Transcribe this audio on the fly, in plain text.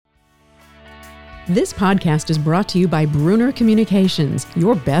This podcast is brought to you by Bruner Communications,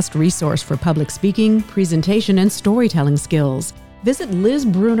 your best resource for public speaking, presentation, and storytelling skills. Visit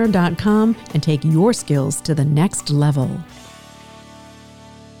lizbruner.com and take your skills to the next level.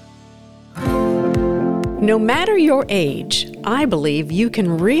 No matter your age, I believe you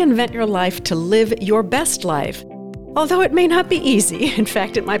can reinvent your life to live your best life. Although it may not be easy, in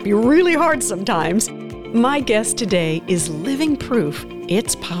fact, it might be really hard sometimes, my guest today is living proof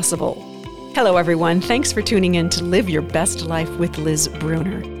it's possible. Hello, everyone. Thanks for tuning in to Live Your Best Life with Liz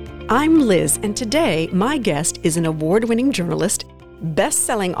Bruner. I'm Liz, and today my guest is an award-winning journalist,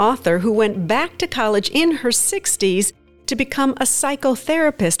 best-selling author who went back to college in her 60s to become a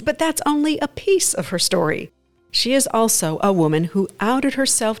psychotherapist, but that's only a piece of her story. She is also a woman who outed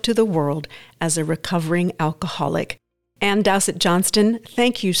herself to the world as a recovering alcoholic. Ann Dowsett Johnston,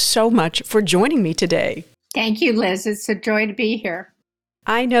 thank you so much for joining me today. Thank you, Liz. It's a joy to be here.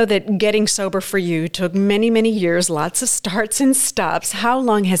 I know that getting sober for you took many, many years, lots of starts and stops. How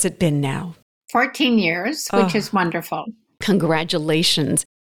long has it been now? 14 years, which is wonderful. Congratulations.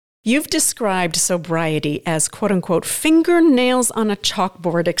 You've described sobriety as, quote unquote, fingernails on a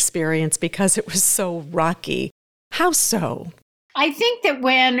chalkboard experience because it was so rocky. How so? I think that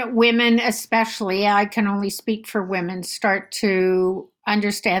when women, especially, I can only speak for women, start to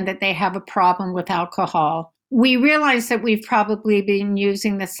understand that they have a problem with alcohol, we realize that we've probably been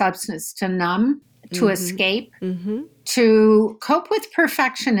using the substance to numb, to escape, to cope with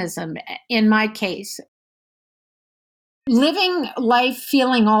perfectionism, in my case. Living life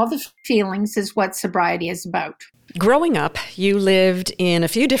feeling all the feelings is what sobriety is about. Growing up, you lived in a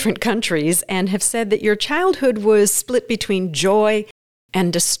few different countries and have said that your childhood was split between joy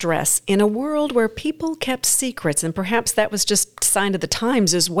and distress in a world where people kept secrets, and perhaps that was just a sign of the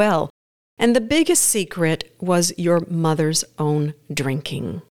times as well. And the biggest secret was your mother's own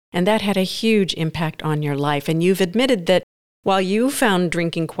drinking. And that had a huge impact on your life. And you've admitted that while you found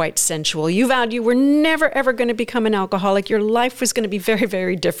drinking quite sensual, you vowed you were never, ever going to become an alcoholic. Your life was going to be very,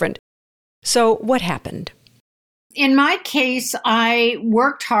 very different. So what happened? In my case, I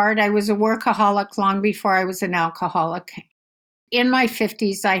worked hard. I was a workaholic long before I was an alcoholic. In my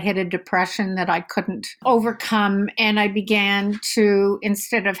 50s, I hit a depression that I couldn't overcome, and I began to,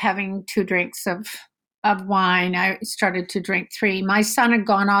 instead of having 2 drinks of wine, I started to drink 3. My son had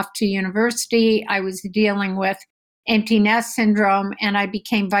gone off to university. I was dealing with empty nest syndrome, and I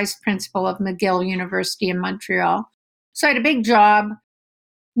became vice principal of McGill University in Montreal. So I had a big job,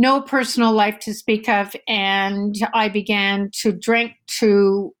 no personal life to speak of, and I began to drink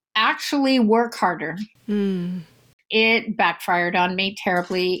to actually work harder. It backfired on me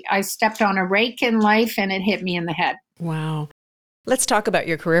terribly. I stepped on a rake in life and it hit me in the head. Wow. Let's talk about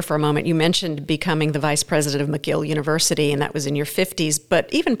your career for a moment. You mentioned becoming the vice president of McGill University, and that was in your 50s. But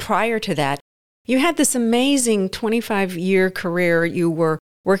even prior to that, you had this amazing 25-year career. You were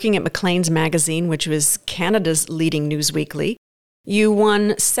working at Maclean's Magazine, which was Canada's leading news weekly. You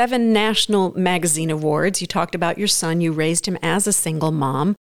won 7 national magazine awards. You talked about your son. You raised him as a single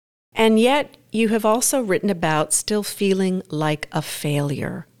mom. And yet, you have also written about still feeling like a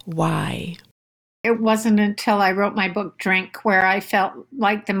failure. Why? It wasn't until I wrote my book, Drink, where I felt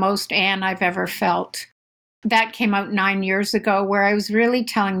like the most Ann I've ever felt. That came out 9 years ago, where I was really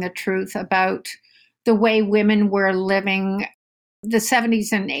telling the truth about the way women were living. The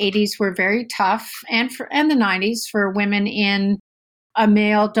 70s and 80s were very tough, and the 90s for women in a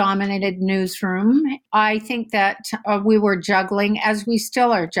male-dominated newsroom. I think that we were juggling, as we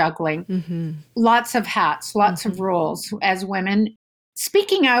still are juggling. Lots of hats, lots of roles as women.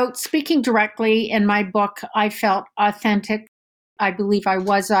 Speaking out, speaking directly in my book, I felt authentic. I believe I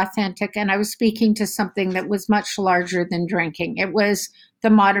was authentic, and I was speaking to something that was much larger than drinking. It was the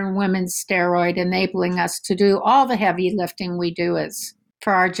modern women's steroid enabling us to do all the heavy lifting we do as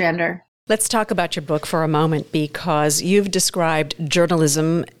for our gender. Let's talk about your book for a moment, because you've described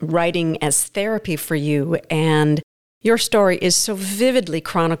journalism, writing as therapy for you, and your story is so vividly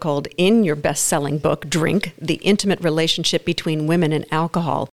chronicled in your best-selling book, Drink, The Intimate Relationship Between Women and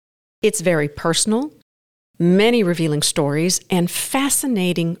Alcohol. It's very personal, many revealing stories, and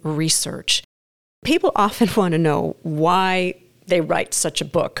fascinating research. People often want to know why they write such a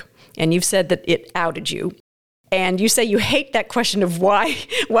book, and you've said that it outed you. And you say you hate that question of why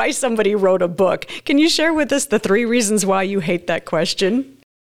somebody wrote a book. Can you share with us the 3 reasons why you hate that question?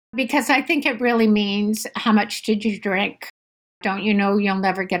 Because I think it really means, how much did you drink? Don't you know you'll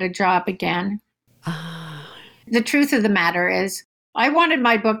never get a job again? The truth of the matter is, I wanted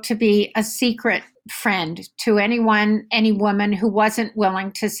my book to be a secret friend to anyone, any woman who wasn't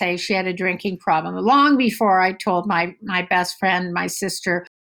willing to say she had a drinking problem. Long before I told my best friend, my sister,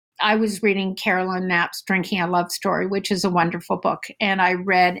 I was reading Carolyn Knapp's Drinking a Love Story, which is a wonderful book. And I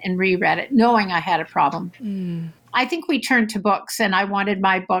read and reread it knowing I had a problem. I think we turned to books, and I wanted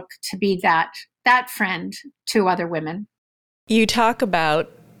my book to be that friend to other women. You talk about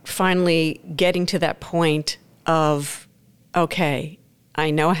finally getting to that point of, okay,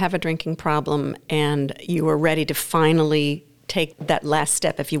 I know I have a drinking problem, and you were ready to finally take that last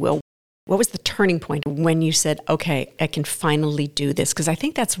step, if you will. What was the turning point when you said, okay, I can finally do this? Because I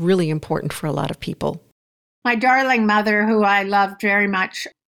think that's really important for a lot of people. My darling mother, who I loved very much,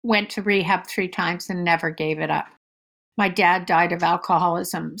 went to rehab 3 times and never gave it up. My dad died of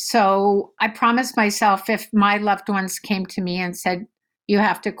alcoholism. So I promised myself if my loved ones came to me and said, you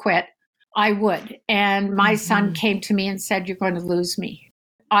have to quit, I would. And my son came to me and said, you're going to lose me.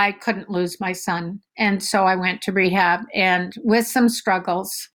 I couldn't lose my son. And so I went to rehab, and with some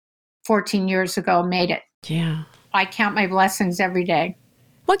struggles, 14 years ago, made it. Yeah. I count my blessings every day.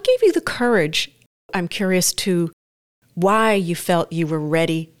 What gave you the courage? I'm curious to why you felt you were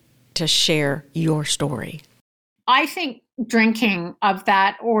ready to share your story. I think drinking of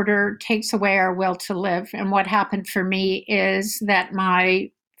that order takes away our will to live. And what happened for me is that my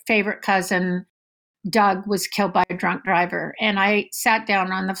favorite cousin, Doug, was killed by a drunk driver. And I sat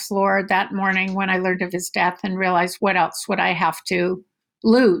down on the floor that morning when I learned of his death and realized, what else would I have to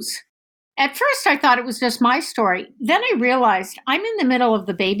lose? At first, I thought it was just my story. Then I realized I'm in the middle of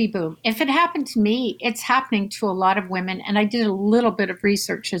the baby boom. If it happened to me, it's happening to a lot of women. And I did a little bit of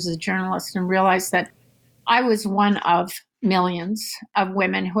research as a journalist and realized that I was one of millions of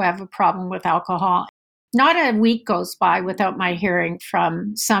women who have a problem with alcohol. Not a week goes by without my hearing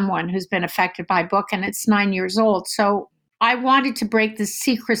from someone who's been affected by a book, and it's 9 years old. So I wanted to break the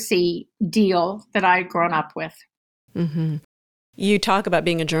secrecy deal that I'd grown up with. Mm-hmm. You talk about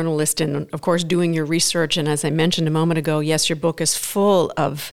being a journalist and, of course, doing your research. And as I mentioned a moment ago, yes, your book is full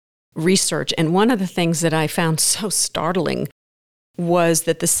of research. And one of the things that I found so startling was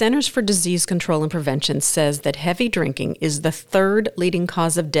that the Centers for Disease Control and Prevention says that heavy drinking is the 3rd leading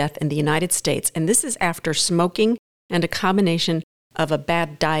cause of death in the United States. And this is after smoking and a combination of a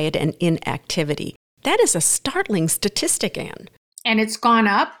bad diet and inactivity. That is a startling statistic, Anne. And it's gone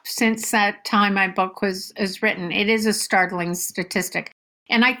up since that time my book was written. It is a startling statistic.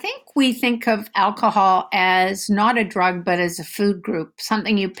 And I think we think of alcohol as not a drug, but as a food group,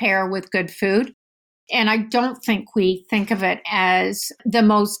 something you pair with good food. And I don't think we think of it as the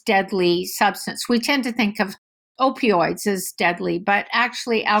most deadly substance. We tend to think of opioids as deadly, but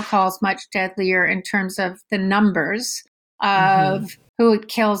actually alcohol is much deadlier in terms of the numbers of who it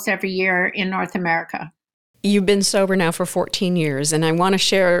kills every year in North America. You've been sober now for 14 years, and I want to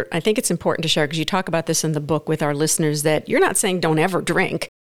share, I think it's important to share, because you talk about this in the book with our listeners, that you're not saying don't ever drink.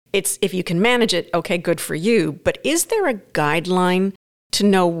 It's if you can manage it, okay, good for you. But is there a guideline to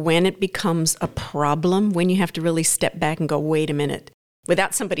know when it becomes a problem, when you have to really step back and go, wait a minute,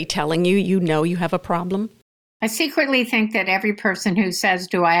 without somebody telling you, you know you have a problem? I secretly think that every person who says,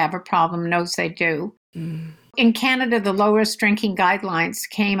 do I have a problem, knows they do. In Canada, the lowest drinking guidelines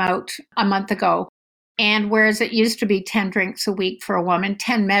came out a month ago. And whereas it used to be 10 drinks a week for a woman,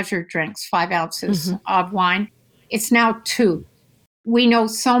 10 measured drinks, 5 ounces of wine, it's now 2. We know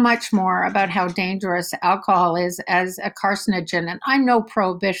so much more about how dangerous alcohol is as a carcinogen. And I'm no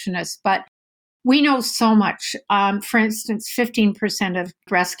prohibitionist, but we know so much. For instance, 15% of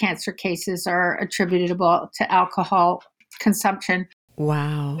breast cancer cases are attributable to alcohol consumption.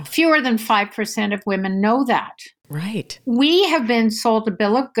 Wow. Fewer than 5% of women know that. Right. We have been sold a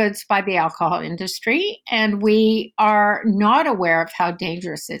bill of goods by the alcohol industry, and we are not aware of how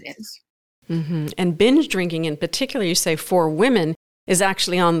dangerous it is. And binge drinking in particular, you say, for women is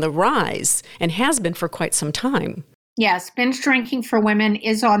actually on the rise and has been for quite some time. Yes, binge drinking for women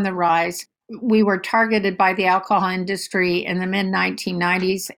is on the rise. We were targeted by the alcohol industry in the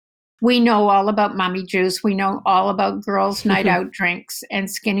mid-1990s. We know all about mummy juice. We know all about girls' night out drinks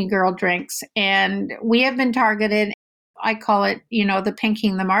and skinny girl drinks. And we have been targeted. I call it, the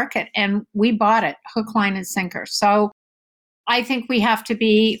pinking the market. And we bought it, hook, line, and sinker. So I think we have to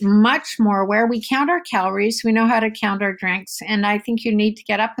be much more aware. We count our calories. We know how to count our drinks. And I think you need to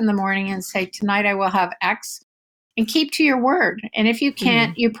get up in the morning and say, tonight I will have X, and keep to your word. And if you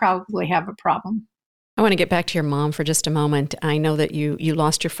can't, you probably have a problem. I want to get back to your mom for just a moment. I know that you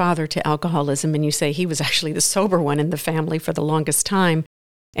lost your father to alcoholism, and you say he was actually the sober one in the family for the longest time,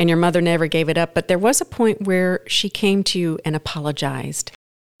 and your mother never gave it up. But there was a point where she came to you and apologized.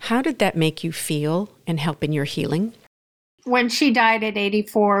 How did that make you feel and help in your healing? When she died at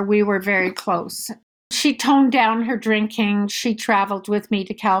 84, we were very close. She toned down her drinking. She traveled with me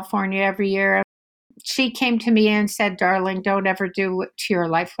to California every year. She came to me and said, "Darling, don't ever do to your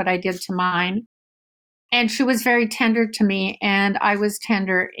life what I did to mine." And she was very tender to me, and I was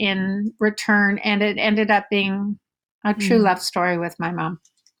tender in return. And it ended up being a true love story with my mom.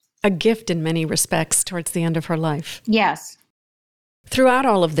 A gift in many respects towards the end of her life. Yes. Throughout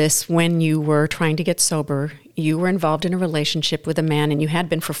all of this, when you were trying to get sober, you were involved in a relationship with a man, and you had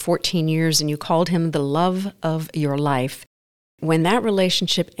been for 14 years, and you called him the love of your life. When that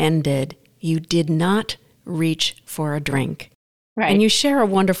relationship ended, you did not reach for a drink. Right. And you share a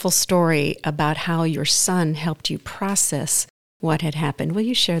wonderful story about how your son helped you process what had happened. Will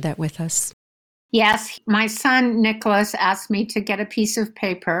you share that with us? Yes. My son, Nicholas, asked me to get a piece of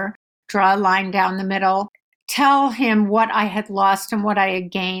paper, draw a line down the middle, tell him what I had lost and what I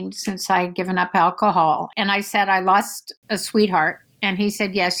had gained since I had given up alcohol. And I said, I lost a sweetheart. And he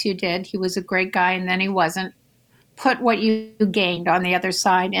said, yes, you did. He was a great guy, and then he wasn't. Put what you gained on the other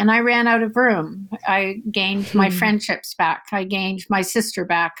side. And I ran out of room. I gained my friendships back. I gained my sister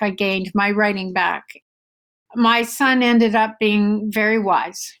back. I gained my writing back. My son ended up being very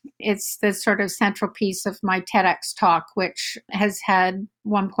wise. It's the sort of central piece of my TEDx talk, which has had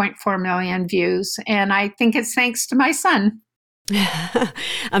 1.4 million views. And I think it's thanks to my son.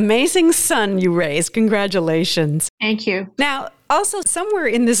 Amazing son you raised. Congratulations. Thank you. Now, also somewhere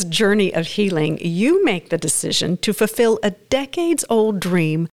in this journey of healing, you make the decision to fulfill a decades-old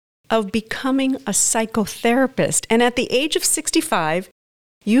dream of becoming a psychotherapist. And at the age of 65,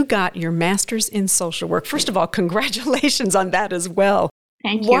 you got your master's in social work. First of all, congratulations on that as well.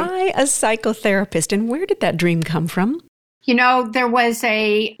 Thank you. Why a psychotherapist, and where did that dream come from? You know, there was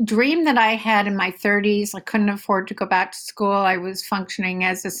a dream that I had in my 30s. I couldn't afford to go back to school. I was functioning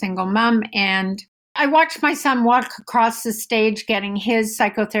as a single mom, and I watched my son walk across the stage getting his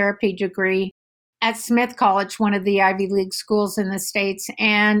psychotherapy degree at Smith College, one of the Ivy League schools in the States.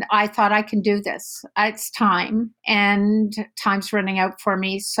 And I thought, I can do this. It's time, and time's running out for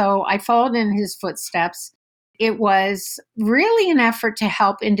me. So I followed in his footsteps. It was really an effort to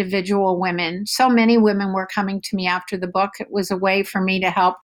help individual women. So many women were coming to me after the book. It was a way for me to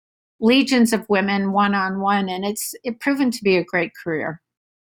help legions of women one-on-one, and it's proven to be a great career.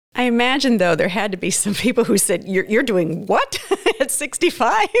 I imagine, though, there had to be some people who said, you're doing what at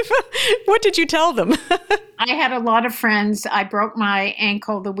 65? What did you tell them? I had a lot of friends. I broke my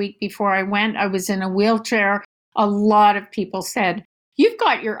ankle the week before I went. I was in a wheelchair. A lot of people said, "You've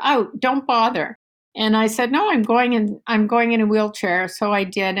got your out. Don't bother." And I said, "No, I'm going in a wheelchair." So I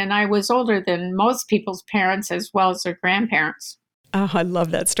did. And I was older than most people's parents as well as their grandparents. Oh, I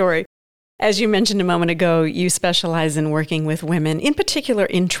love that story. As you mentioned a moment ago, you specialize in working with women, in particular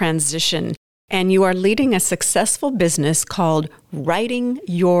in transition, and you are leading a successful business called Writing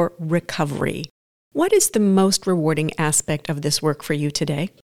Your Recovery. What is the most rewarding aspect of this work for you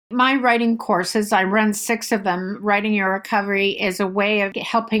today? My writing courses, I run 6 of them. Writing Your Recovery is a way of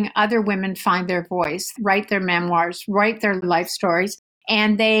helping other women find their voice, write their memoirs, write their life stories,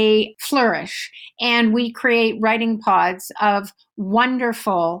 and they flourish. And we create writing pods of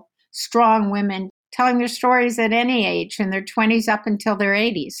wonderful, strong women telling their stories at any age, in their 20s up until their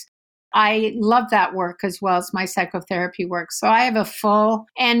 80s. I love that work as well as my psychotherapy work. So I have a full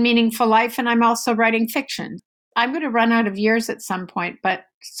and meaningful life, and I'm also writing fiction. I'm going to run out of years at some point, but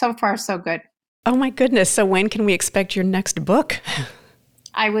so far, so good. Oh my goodness. So when can we expect your next book?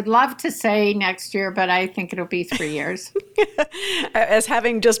 I would love to say next year, but I think it'll be 3 years. As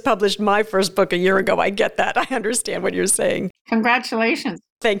having just published my first book a year ago, I get that. I understand what you're saying. Congratulations.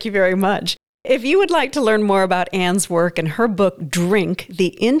 Thank you very much. If you would like to learn more about Anne's work and her book, Drink,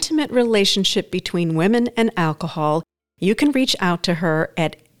 The Intimate Relationship Between Women and Alcohol, you can reach out to her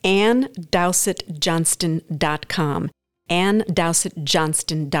at AnneDowsettJohnston.com.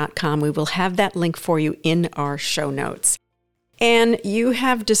 AnneDowsettJohnston.com. We will have that link for you in our show notes. Anne, you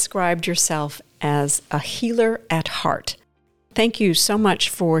have described yourself as a healer at heart. Thank you so much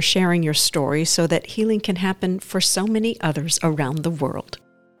for sharing your story so that healing can happen for so many others around the world.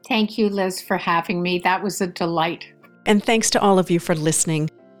 Thank you, Liz, for having me. That was a delight. And thanks to all of you for listening.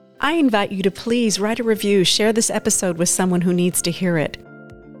 I invite you to please write a review, share this episode with someone who needs to hear it.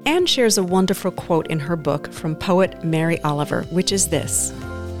 Anne shares a wonderful quote in her book from poet Mary Oliver, which is this: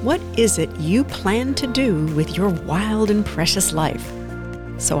 "What is it you plan to do with your wild and precious life?"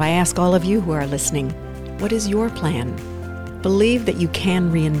 So I ask all of you who are listening, what is your plan? Believe that you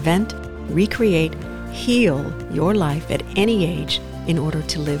can reinvent, recreate, heal your life at any age in order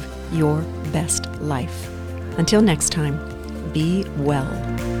to live your best life. Until next time, be well.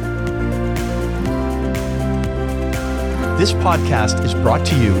 This podcast is brought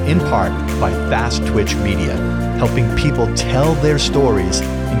to you in part by Fast Twitch Media, helping people tell their stories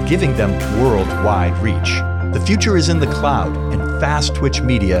and giving them worldwide reach. The future is in the cloud, and Fast Twitch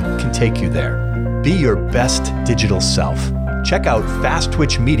Media can take you there. Be your best digital self. Check out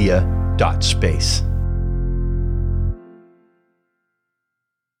fasttwitchmedia.space.